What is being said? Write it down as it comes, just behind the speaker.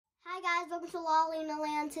guys, welcome to Lolina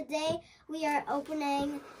Land. Today we are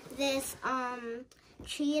opening this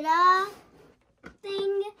cheetah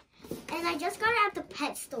thing, and I just got it at the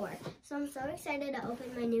pet store, so I'm so excited to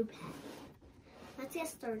open my new pet. Let's get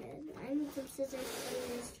started. I need some scissors for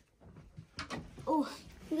this. Oh,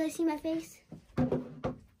 you guys see my face?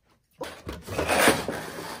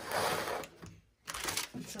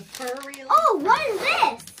 It's a furry. Oh, what is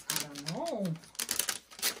this? I don't know.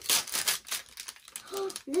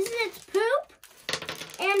 This is its poop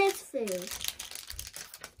and its food.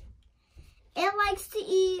 It likes to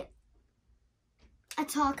eat a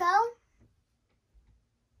taco,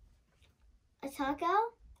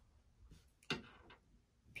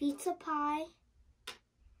 pizza pie,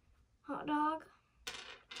 hot dog,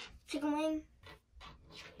 chicken wing,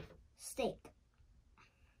 steak.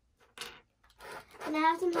 And I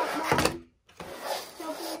have some help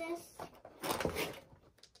with this.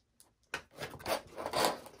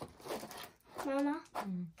 Mama,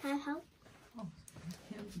 can I help? Oh,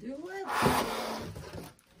 I can't do it.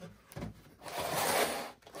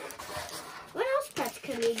 What else pets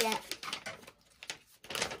can we get?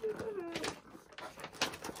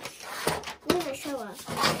 We're gonna show us.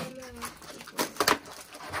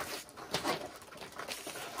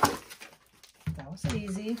 That was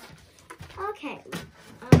easy. Okay.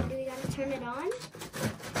 Do we gotta turn it on?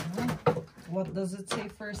 What does it say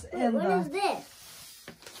first? Wait, what is this?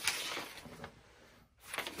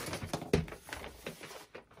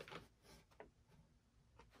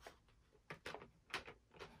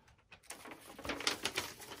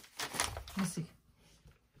 Let's see.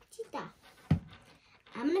 Cheetah.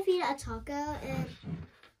 I'm gonna feed it a taco, and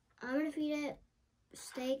I'm gonna feed it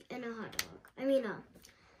steak and a hot dog. I mean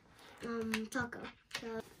taco. So,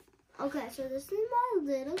 okay, so this is my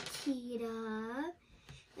little cheetah.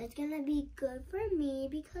 It's gonna be good for me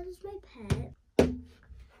because it's my pet.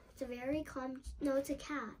 It's a very calm. No, it's a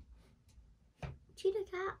cat. Cheetah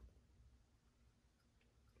cat.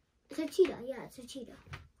 It's a cheetah. Yeah, it's a cheetah.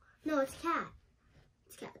 No, it's a cat.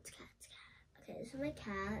 It's cat. It's cat. It's cat. Okay, this is my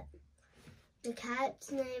cat. The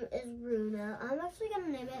cat's name is Runa. I'm actually gonna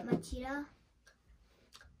name it my cheetah.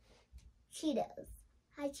 Cheetos.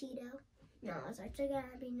 Hi, Cheeto. No, it's actually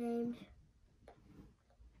gonna be named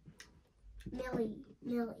Millie.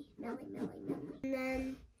 And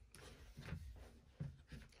then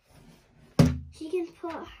she can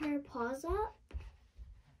put her paws up.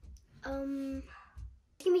 It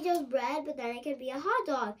can be just bread, but then it can be a hot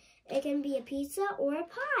dog. It can be a pizza or a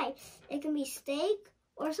pie. It can be steak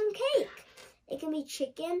or some cake. It can be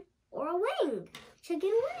chicken or a wing.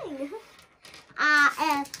 Chicken wing.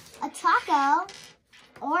 And a taco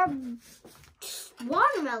or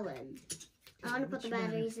watermelon. I want to put the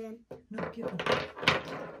batteries in. No, give it.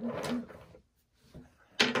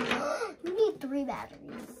 You need 3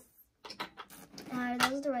 batteries. Are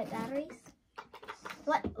those the right batteries?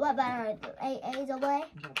 What battery? A double?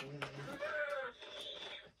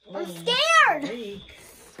 I'm scared! Okay.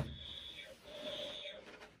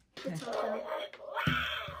 The taco.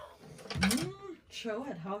 Show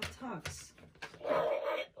it how it talks.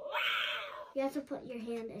 You have to put your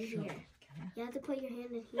hand in Show here. it. You have to put your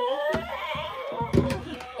hand in here.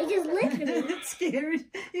 It just lifted me. It's scared.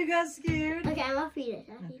 You got scared. Okay, I'm gonna feed it.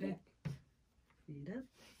 I'll feed Okay. it. Feed it.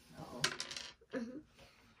 Uh-oh.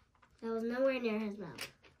 That was nowhere near his mouth.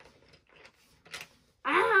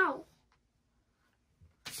 Ow!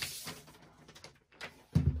 It's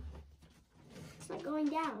not going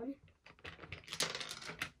down.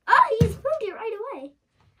 Oh, he spooked it right away.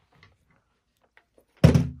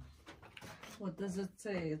 What does it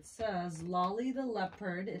say? It says, Lolly the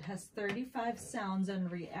Leopard. It has 35 sounds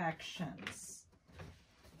and reactions.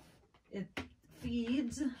 It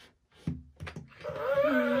feeds,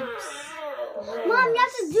 poops, Mom, you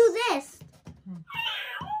have to do this.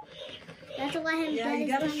 You have to let him yeah, get you his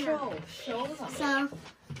gotta tongue out. show them. So,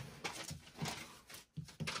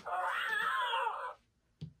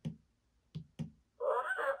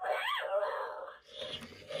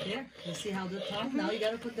 Here, you see how the tongue? Now you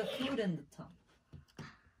gotta put the food in the tongue.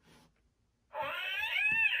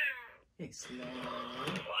 Okay, slowly.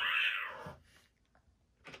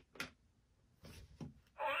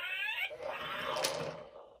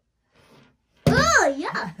 oh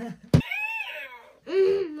yeah.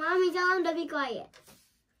 Mommy, tell him to be quiet.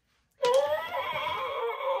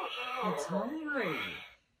 It's hungry.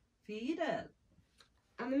 Feed it.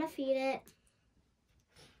 I'm gonna feed it.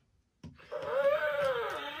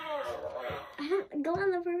 I don't go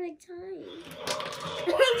on the perfect time. I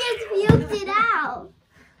just puked it out.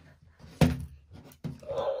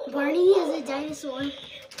 Barney is a dinosaur.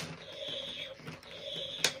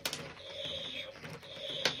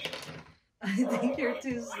 I think you're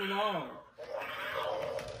too slow.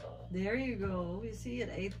 There you go. You see it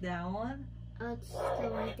ate that one? Oh, it's still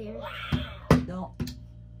right there. Don't.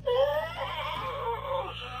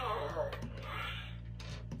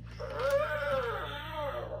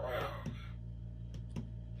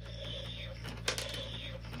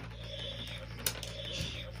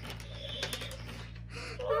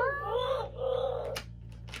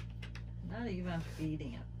 Not even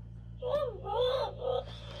feeding it.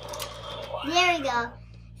 There we go.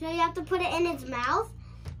 So you have to put it in its mouth,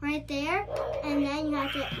 right there, and then you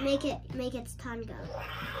have to make its tongue go.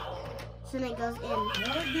 So then it goes in. No,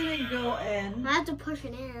 it didn't go in. I have to push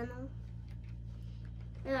it in.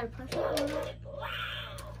 I gotta push it in.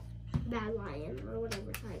 Bad lion or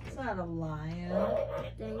whatever type. It's not a lion.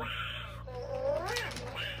 Thing.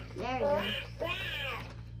 There you go.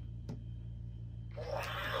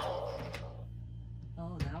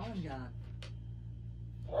 Oh, that one got.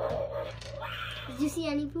 Did you see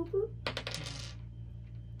any poo poo?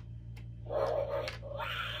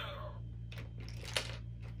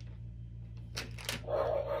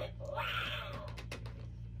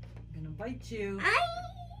 I'm gonna bite you.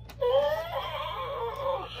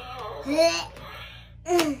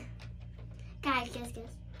 Guys, guess.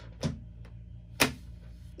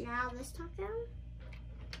 Now this taco.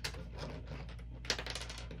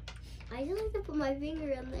 I just like to put my finger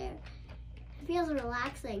in there. It feels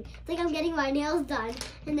relaxing. It's like I'm getting my nails done,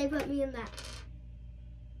 and they put me in that.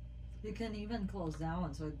 You can even close that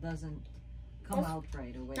one so it doesn't come out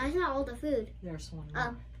right away. That's not all the food. There's one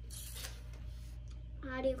more.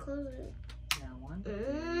 How do you close it? That one. There you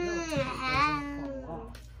go. So it doesn't fall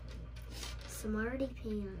off. Smarty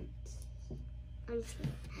pants. I'm just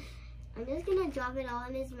kidding. I'm just gonna drop it all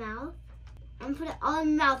in his mouth. I'm gonna put it all in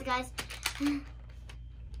his mouth, guys.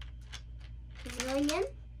 Is it going in?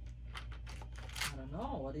 I don't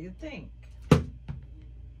know. What do you think?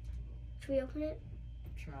 Should we open it?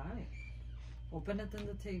 Try. Open it in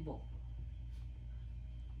the table.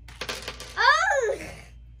 Oh!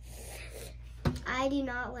 I do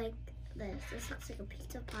not like this. This looks like a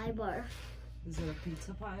pizza pie bar. Is it a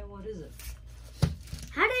pizza pie? What is it?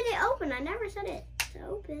 How did it open? I never said it to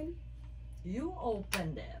open. You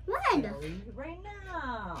opened it. When? Furry, right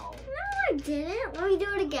now. No, I didn't. Let me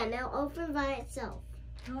do it again. It'll open by itself.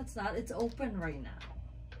 No, it's not. It's open right now.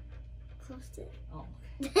 Closed it. Oh.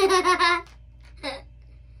 You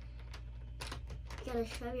gotta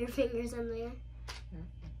shove your fingers in there.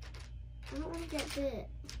 I don't want to get bit.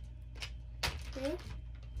 Okay?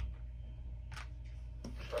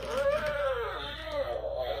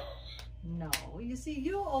 No, you see,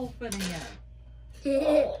 you opening it.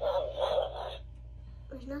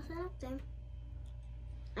 There's nothing up there.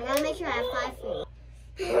 I gotta make sure I have 5 food.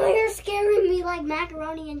 You're scaring me like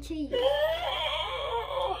macaroni and cheese.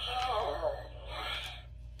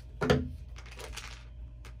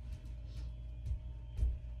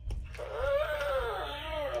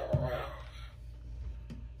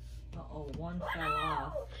 Uh-oh, one fell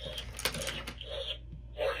off.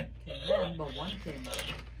 Came in, but one came out.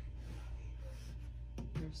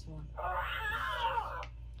 Here's one.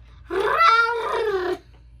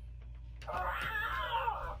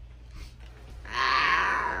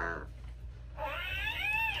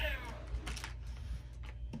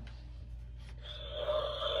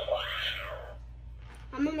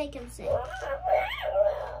 I'm gonna make him sick.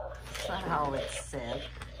 That's not how it's said.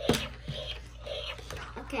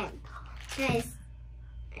 Okay, guys,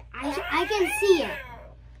 I can see it.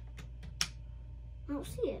 I don't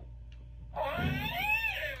see it.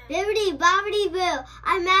 Bibbidi bobbidi boo,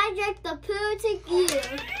 I magic the poo to you.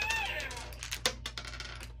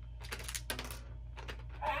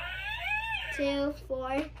 2, 4.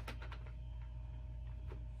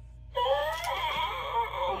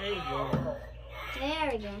 There you go. There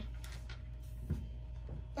we go.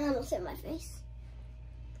 I almost hit my face.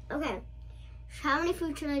 Okay. How many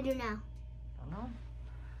food should I do now? I don't know.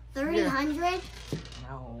 300?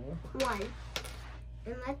 No. 1.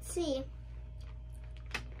 And let's see.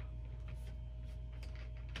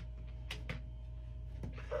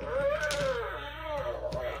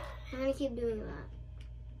 I'm gonna keep doing that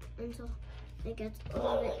until it gets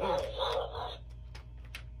all of it out.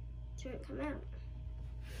 Should it come out?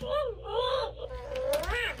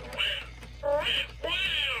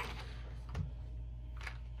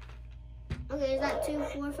 Okay, is that 2,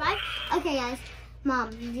 4, 5? Okay, guys. Mom,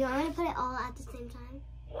 do you want me to put it all at the same time?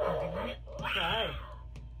 Try.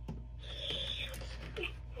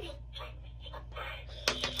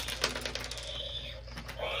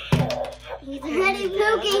 He's already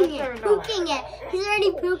pooking it. Pooking it. He's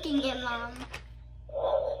already pooking it, Mom.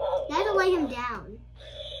 You have to lay him down.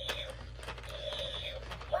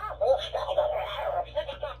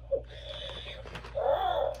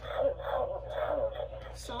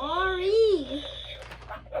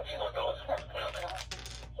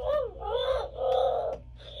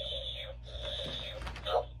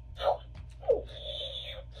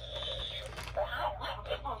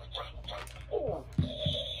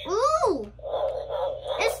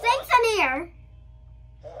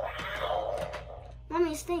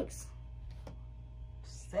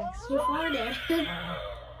 Thanks. He farted.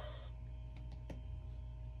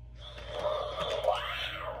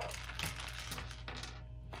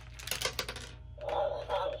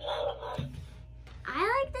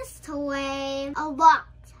 I like this toy a lot.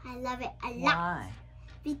 I love it a lot. Why?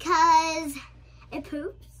 Because it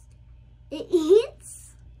poops, it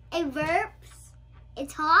eats, it burps, it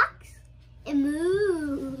talks, it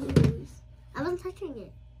moves. I wasn't touching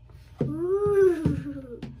it.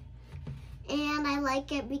 Ooh. And I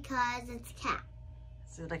like it because it's a cat.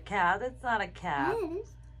 Is it a cat? It's not a cat. Yeah, it is.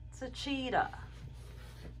 It's a cheetah.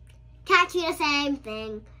 Cat, cheetah, same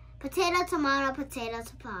thing. Potato, tomato, potato,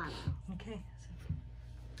 tomato. Okay.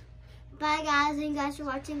 Bye guys, thank you guys for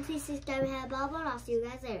watching. Please subscribe and hit the bell button. I'll see you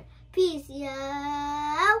guys later. Peace, yeah.